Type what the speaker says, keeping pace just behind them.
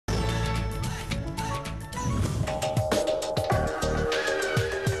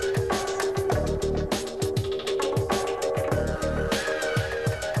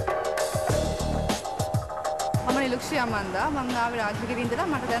සුමන්දා. මම ආවේ රාජගිරියේ ඉඳලා.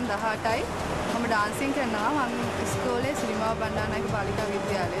 මට දැන් 18යි. මම ඩාන්සින් කරනවා. මම ඉස්කෝලේ සිරිමාව බණ්ඩාරනායක බාලිකා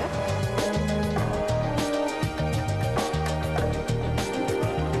විද්‍යාලය.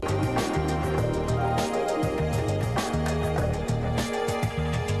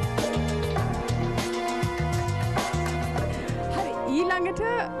 ඊළඟට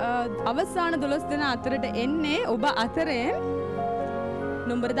අවසාන 12 දෙනා අතරට එන්නේ ඔබ අතරෙන්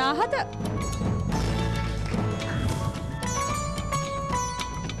number 17.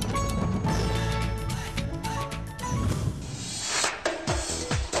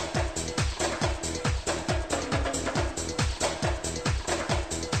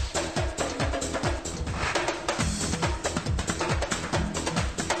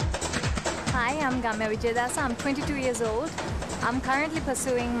 Hi, I'm Gamya Vijayadasa. I'm 22 years old. I'm currently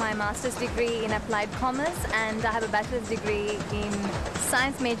pursuing my master's degree in applied commerce and I have a bachelor's degree in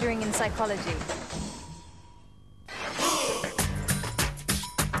science majoring in psychology.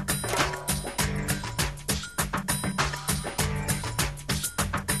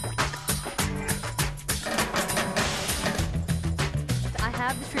 I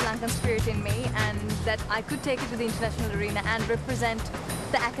have the Sri Lankan spirit in me and that I could take it to the international arena and represent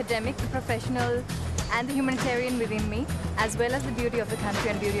the academic, the professional and the humanitarian within me, as well as the beauty of the country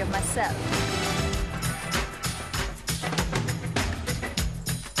and beauty of myself.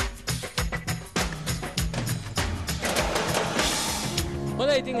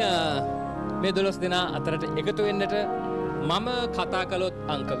 හොඳයි ඉතින් මේ 12 දෙනා අතරට එකතු වෙන්නට මම කතා කළොත්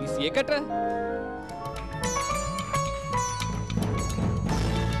අංක 21ට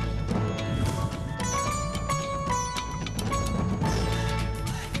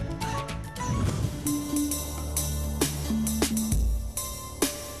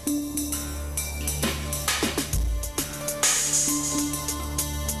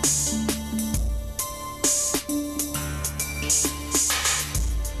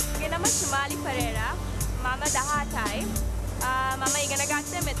මම 18යි. මම ඉගෙන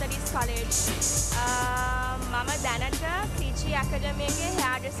ගත්තේ මෙතඩිස් කොලෙජ්. මම දැනට PG ඇකඩමි එකේ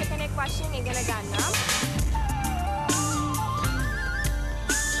heair dresser කෙනෙක් වශයෙන් ඉගෙන ගන්නවා.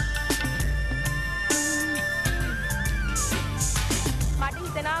 මට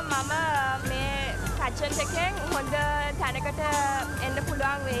හිතෙනවා මම මේ pageant එකෙන් හොඳ තැනකට එන්න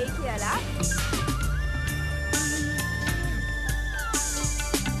පුළුවන් වෙයි කියලා.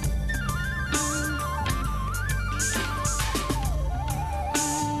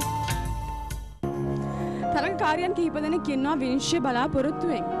 තරගකාරයන් කිහිප දෙනෙක් ඉන්නවා විනිශ්චය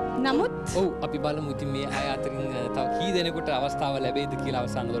බලාපොරොත්තුවෙන්. නමුත් ඔව් අපි බලමු ඉතින් මේ අය අතරින් තව කී දෙනෙකුට අවස්ථාව ලැබෙයිද කියලා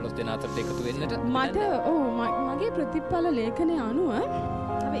අවසාන 12 දෙනා අතරට එකතු වෙන්නට. මට මගේ ප්‍රතිඵල ලේඛනය අනුව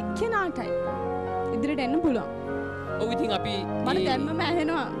තව එක්කෙනාටයි ඉදිරියට එන්න පුළුවන්. ඔව් ඉතින් අපි මට දැම්මම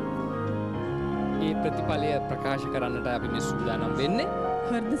ඇහෙනවා. මේ ප්‍රතිඵලය ප්‍රකාශ කරන්නට අපි මේ සූදානම් වෙන්නේ.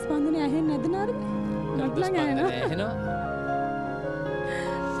 හෘද ස්පන්දනය ඇහෙන්නේ නැද්ද නාරද? හෘද ස්පන්දනය ඇහෙනවා.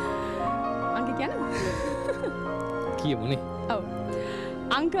 අංක කියන්නද? කියමුනේ. ඔව්.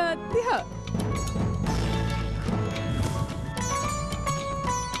 අංක 30.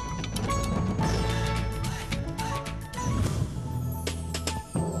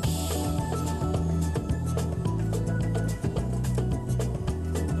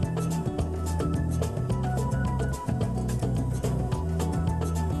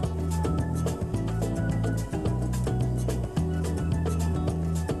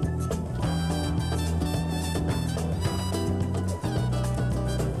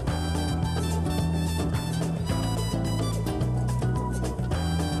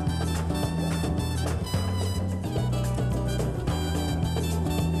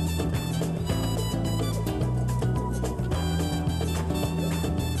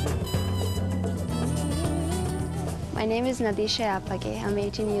 My name is Nadisha Yapage. I'm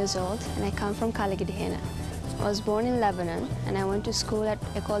 18 years old and I come from Kaligidihena. I was born in Lebanon and I went to school at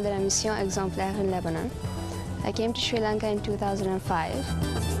École de la Mission Exemplaire in Lebanon. I came to Sri Lanka in 2005.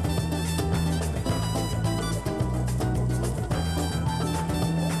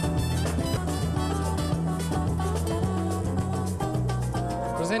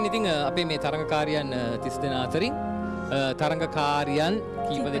 ප්‍රසන්න ඉතින් අපේ මේ තරඟකාරයන් 30 දෙනා අතරින් තරඟකාරයන්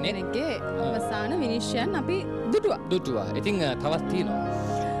කීප දෙනෙක්ගේ අවසාන විනිශ්චයන් අපි දුටුවා. ඉතින් තවත් තියෙනවා.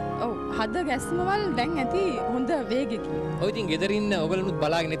 ඔව් හද ගැස්මවල් දැන් ඇති හොඳ වේගයකින්. ඔය ඉතින් ගෙදරින් ඔයගලනුත්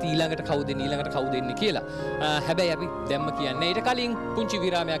බලාගෙන ඉතින් ඊළඟට කවුද එන්නේ කියලා. හැබැයි අපි දැම්ම කියන්නේ ඊට කලින් පුංචි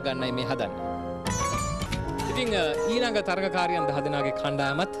විරාමයක් ගන්නයි මේ හදන්නේ. ඉතින් ඊළඟ තරඟකාරයන් 10 දෙනාගේ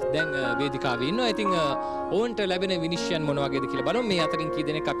කණ්ඩායමත් දැන් වේදිකාවේ ඉන්නවා. ඉතින් ඔවුන්ට ලැබෙන විනිශ්චයන් මොන වගේද කියලා බලමු. මේ අතරින් කී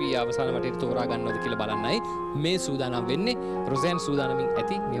දෙනෙක් අපි අවසාන වටේට තෝරා ගන්නවද කියලා බලන්නයි මේ සූදානම් වෙන්නේ. රොසෙන් සූදානමින්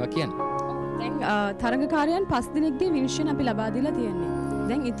ඇති මේවා කියන්නේ. දැන් තරඟකාරයන් 5 දෙනෙක්ගේ විනිශ්චයන් අපි ලබා දීලා තියෙන්නේ.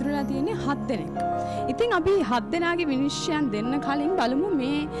 දැන් ඉතුරුලා තියෙන්නේ 7 දෙනෙක්. ඉතින් අපි 7 දෙනාගේ විනිශ්චයන් දෙන්න කලින් බලමු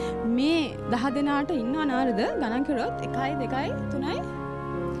මේ 10 දෙනාට ඉන්නව නාරද ගණන් කරොත් 1 2 3යි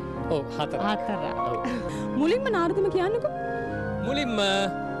ඔව් 4. මුලින්ම නාරදම කියන්නකෝ. මුලින්ම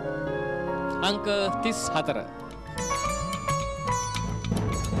අංක 34.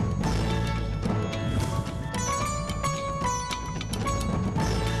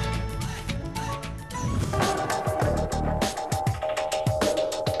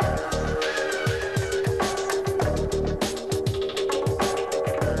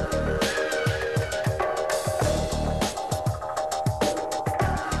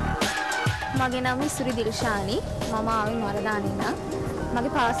 මගේ නම ඉසුරි දිල්ෂානි. මම ආවේ මරදානින්න.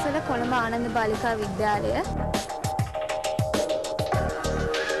 මගේ පාසල කොළඹ ආනන්ද බාලිකා විද්‍යාලය.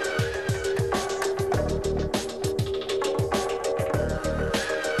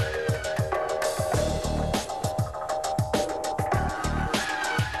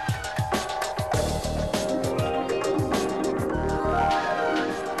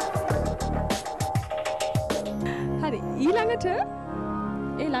 හරි ඊළඟට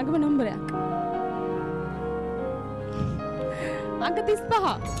ඒ ළඟම නම්බරයක්. අංක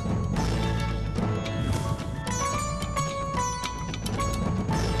 35.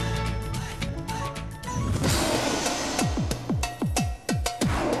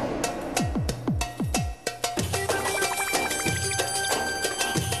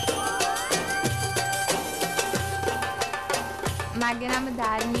 මගේ නම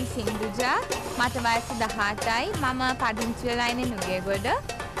ධාර්මී සින්දුජා. මට වයස 18යි. මම පදිංචි වෙලා ඉන්නේ නුගේගොඩ.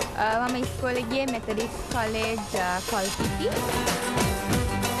 මම ඉස්කෝලේ ගියේ මෙතඩිස් කොලේජ් කොල්පිටි.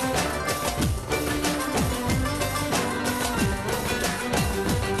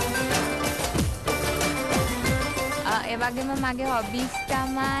 ඒ වගේම මගේ හොබීස්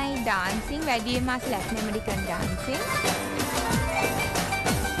තමයි ඩාන්සින්. වැඩිම මාස ලැටින් ඇමරිකන් ඩාන්සින්.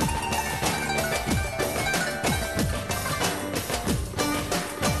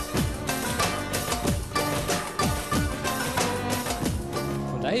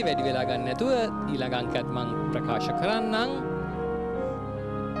 හොඳයි වැඩි වෙලා ගන්න නැතුව ඊළඟ අංකයත් මම ප්‍රකාශ කරන්නම්.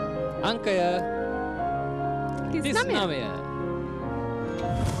 අංකය 39.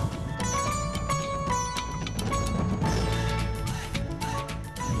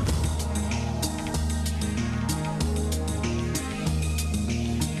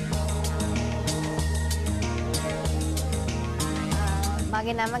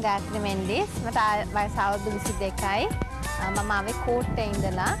 මගේ නම ගාත්‍රි මෙන්ඩිස්. මට වයස අවුරුදු 22යි. මම ආවේ කෝට්ටේ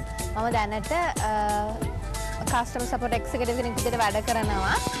ඉඳලා. මම දැනට කස්ටමර් සපෝට් එක්සිකියුටිව් කෙනෙක් විදිහට වැඩ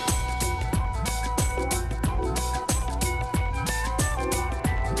කරනවා.